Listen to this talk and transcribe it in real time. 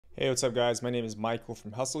Hey, what's up guys? My name is Michael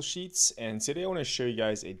from Hustle Sheets, and today I want to show you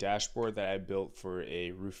guys a dashboard that I built for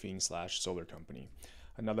a roofing slash solar company.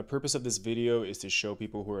 Now the purpose of this video is to show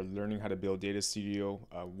people who are learning how to build Data Studio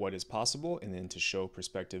what is possible, and then to show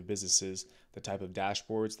prospective businesses the type of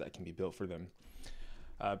dashboards that can be built for them.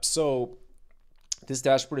 So this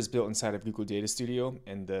dashboard is built inside of Google Data Studio,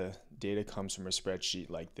 and the data comes from a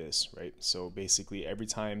spreadsheet like this, right? So basically every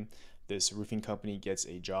time this roofing company gets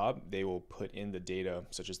a job, they will put in the data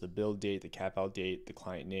such as the build date, the cap out date, the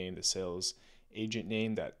client name, the sales agent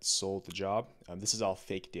name that sold the job. This is all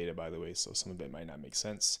fake data, by the way, so some of it might not make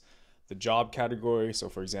sense. The job category, so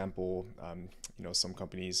for example, some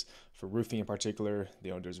companies for roofing in particular,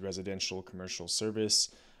 there's residential, commercial, service,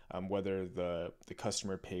 whether the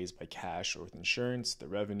customer pays by cash or with insurance, the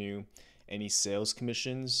revenue, any sales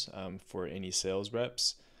commissions for any sales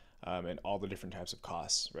reps, and all the different types of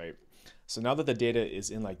costs, right? So now that the data is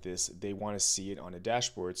in like this, they want to see it on a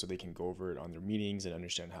dashboard so they can go over it on their meetings and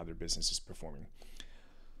understand how their business is performing.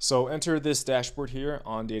 So enter this dashboard here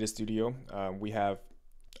on Data Studio. We have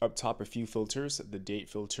up top a few filters. The date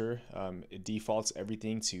filter, it defaults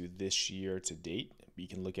everything to this year to date. You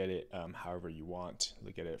can look at it however you want.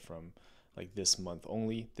 Look at it from like this month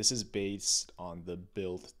only. This is based on the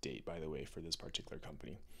build date, by the way, for this particular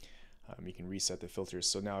company. You can reset the filters.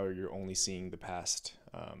 So now you're only seeing the past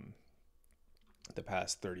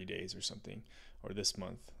 30 days or something, or this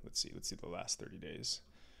month. Let's see the last 30 days.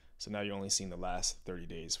 So now you're only seeing the last 30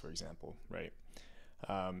 days, for example, right?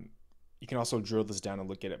 You can also drill this down and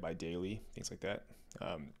look at it by daily, things like that.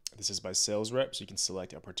 This is by sales rep, so you can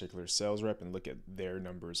select a particular sales rep and look at their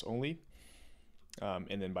numbers only.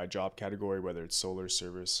 And then by job category, whether it's solar,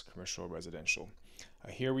 service, commercial, residential.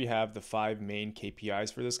 Here we have the 5 main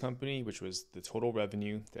KPIs for this company, which was the total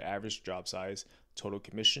revenue, the average job size, total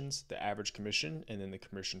commissions, the average commission, and then the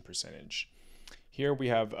commission percentage. Here we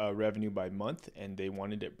have revenue by month, and they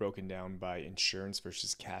wanted it broken down by insurance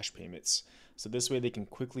versus cash payments. So this way they can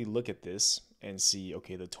quickly look at this and see,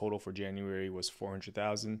 okay, the total for January was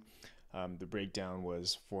 400,000. The breakdown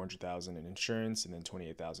was 400,000 in insurance and then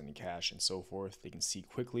 28,000 in cash and so forth. They can see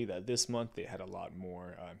quickly that this month they had a lot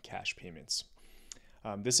more cash payments.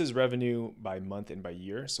 This is revenue by month and by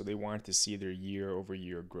year, so they wanted to see their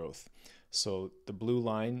year-over-year growth. So the blue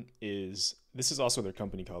line this is also their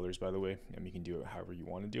company colors, by the way, and you can do it however you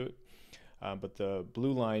want to do it. But the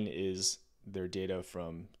blue line is their data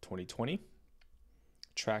from 2020,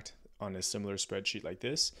 tracked on a similar spreadsheet like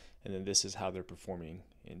this, and then this is how they're performing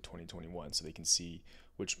in 2021, so they can see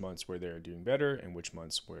which months where they're doing better and which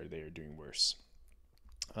months where they are doing worse.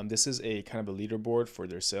 This is a kind of a leaderboard for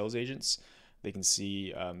their sales agents. They can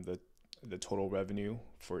see the total revenue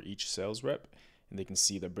for each sales rep, and they can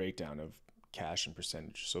see the breakdown of cash and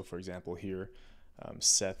percentage. So for example here,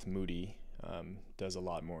 Seth Moody does a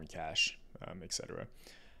lot more in cash, etc.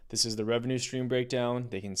 This is the revenue stream breakdown.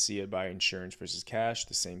 They can see it by insurance versus cash,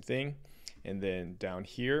 the same thing. And then down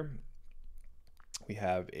here, we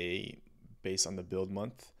have based on the build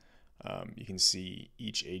month, you can see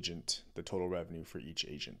each agent, the total revenue for each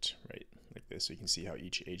agent, right? Like this, so you can see how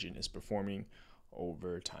each agent is performing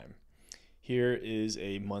over time. Here is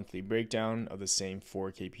a monthly breakdown of the same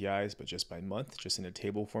 4 KPIs, but just by month, just in a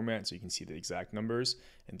table format, so you can see the exact numbers,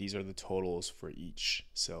 and these are the totals for each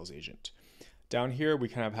sales agent. Down here, we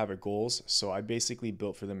kind of have our goals, so I basically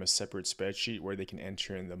built for them a separate spreadsheet where they can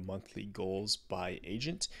enter in the monthly goals by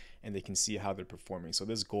agent, and they can see how they're performing. So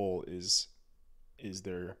this goal is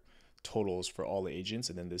their totals for all the agents,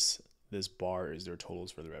 and then this bar is their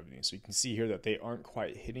totals for the revenue. So you can see here that they aren't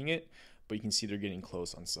quite hitting it, but you can see they're getting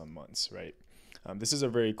close on some months, right? This is a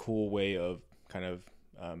very cool way of kind of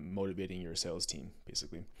motivating your sales team,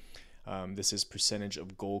 basically. This is percentage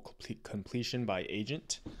of goal completion by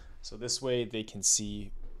agent. So this way they can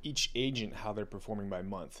see each agent, how they're performing by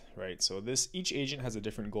month, right? So each agent has a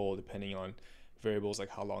different goal depending on variables like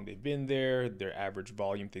how long they've been there, their average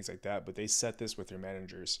volume, things like that, but they set this with their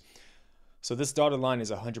managers. So this dotted line is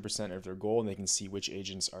 100% of their goal, and they can see which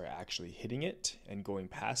agents are actually hitting it and going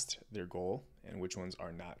past their goal and which ones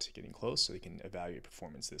are not getting close, so they can evaluate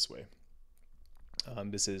performance this way.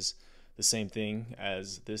 This is the same thing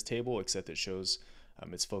as this table, except it shows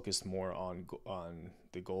it's focused more on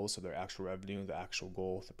the goals, so their actual revenue, the actual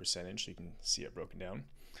goal, the percentage, so you can see it broken down.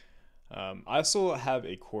 I also have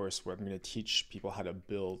a course where I'm going to teach people how to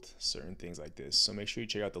build certain things like this. So make sure you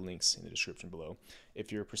check out the links in the description below.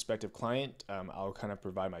 If you're a prospective client, I'll kind of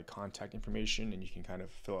provide my contact information, and you can kind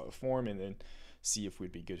of fill out a form and then see if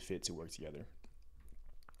we'd be a good fit to work together.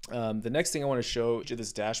 The next thing I want to show you,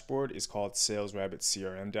 this dashboard is called Sales Rabbit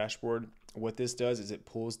CRM Dashboard. What this does is it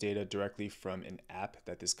pulls data directly from an app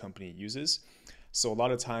that this company uses. So a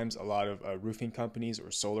lot of times, a lot of roofing companies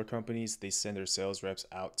or solar companies, they send their sales reps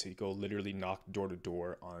out to go literally knock door to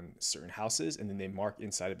door on certain houses, and then they mark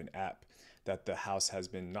inside of an app that the house has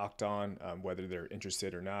been knocked on, whether they're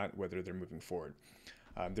interested or not, whether they're moving forward.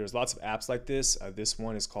 There's lots of apps like this. This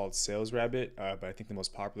one is called Sales Rabbit, but I think the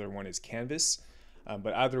most popular one is Canvas.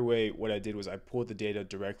 But either way, what I did was I pulled the data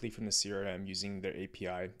directly from the CRM using their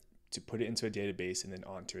API to put it into a database and then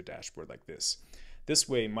onto a dashboard like this. This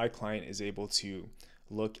way, my client is able to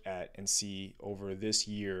look at and see over this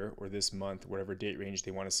year or this month, whatever date range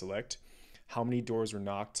they want to select, how many doors were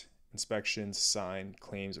knocked, inspections, signed,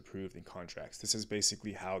 claims approved, and contracts. This is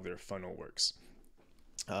basically how their funnel works.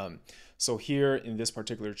 So here in this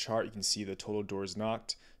particular chart, you can see the total doors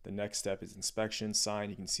knocked. The next step is inspection,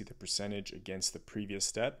 signed. You can see the percentage against the previous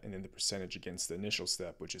step, and then the percentage against the initial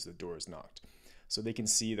step, which is the doors knocked. So they can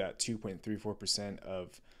see that 2.34%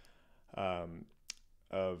 of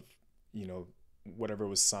whatever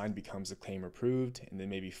was signed becomes a claim approved, and then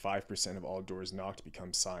maybe 5% of all doors knocked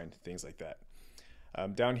become signed, things like that.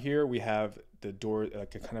 Down here we have the door,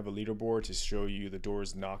 like a kind of a leaderboard to show you the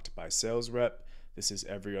doors knocked by sales rep. This is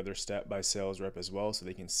every other step by sales rep as well, so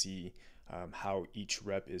they can see how each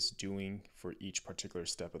rep is doing for each particular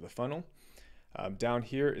step of the funnel. Down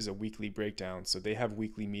here is a weekly breakdown, so they have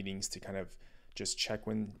weekly meetings to kind of just check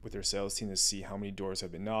with their sales team to see how many doors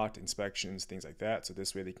have been knocked, inspections, things like that. So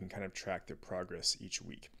this way they can kind of track their progress each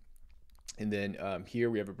week. And then here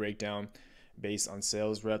we have a breakdown based on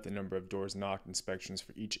sales rep, the number of doors knocked, inspections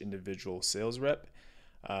for each individual sales rep.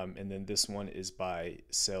 And then this one is by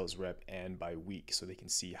sales rep and by week, so they can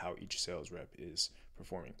see how each sales rep is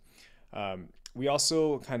performing. We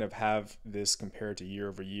also kind of have this compared to year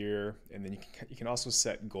over year, and then you can also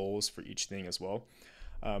set goals for each thing as well.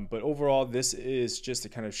 But overall, this is just to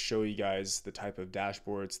kind of show you guys the type of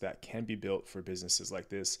dashboards that can be built for businesses like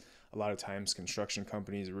this. A lot of times construction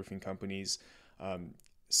companies, roofing companies,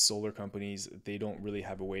 solar companies, they don't really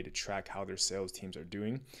have a way to track how their sales teams are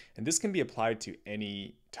doing. And this can be applied to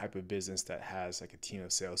any type of business that has like a team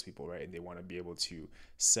of salespeople, right? And they want to be able to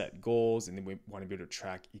set goals, and they want to be able to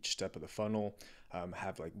track each step of the funnel,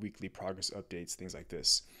 have like weekly progress updates, things like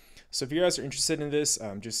this. So if you guys are interested in this,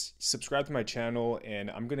 just subscribe to my channel, and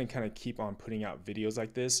I'm going to kind of keep on putting out videos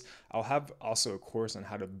like this. I'll have also a course on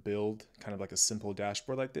how to build kind of like a simple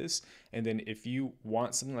dashboard like this. And then if you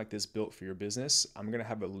want something like this built for your business, I'm going to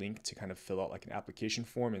have a link to kind of fill out like an application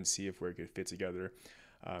form and see if we could fit together,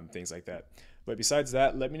 things like that. But besides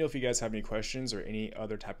that, let me know if you guys have any questions or any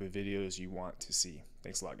other type of videos you want to see.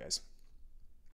 Thanks a lot, guys.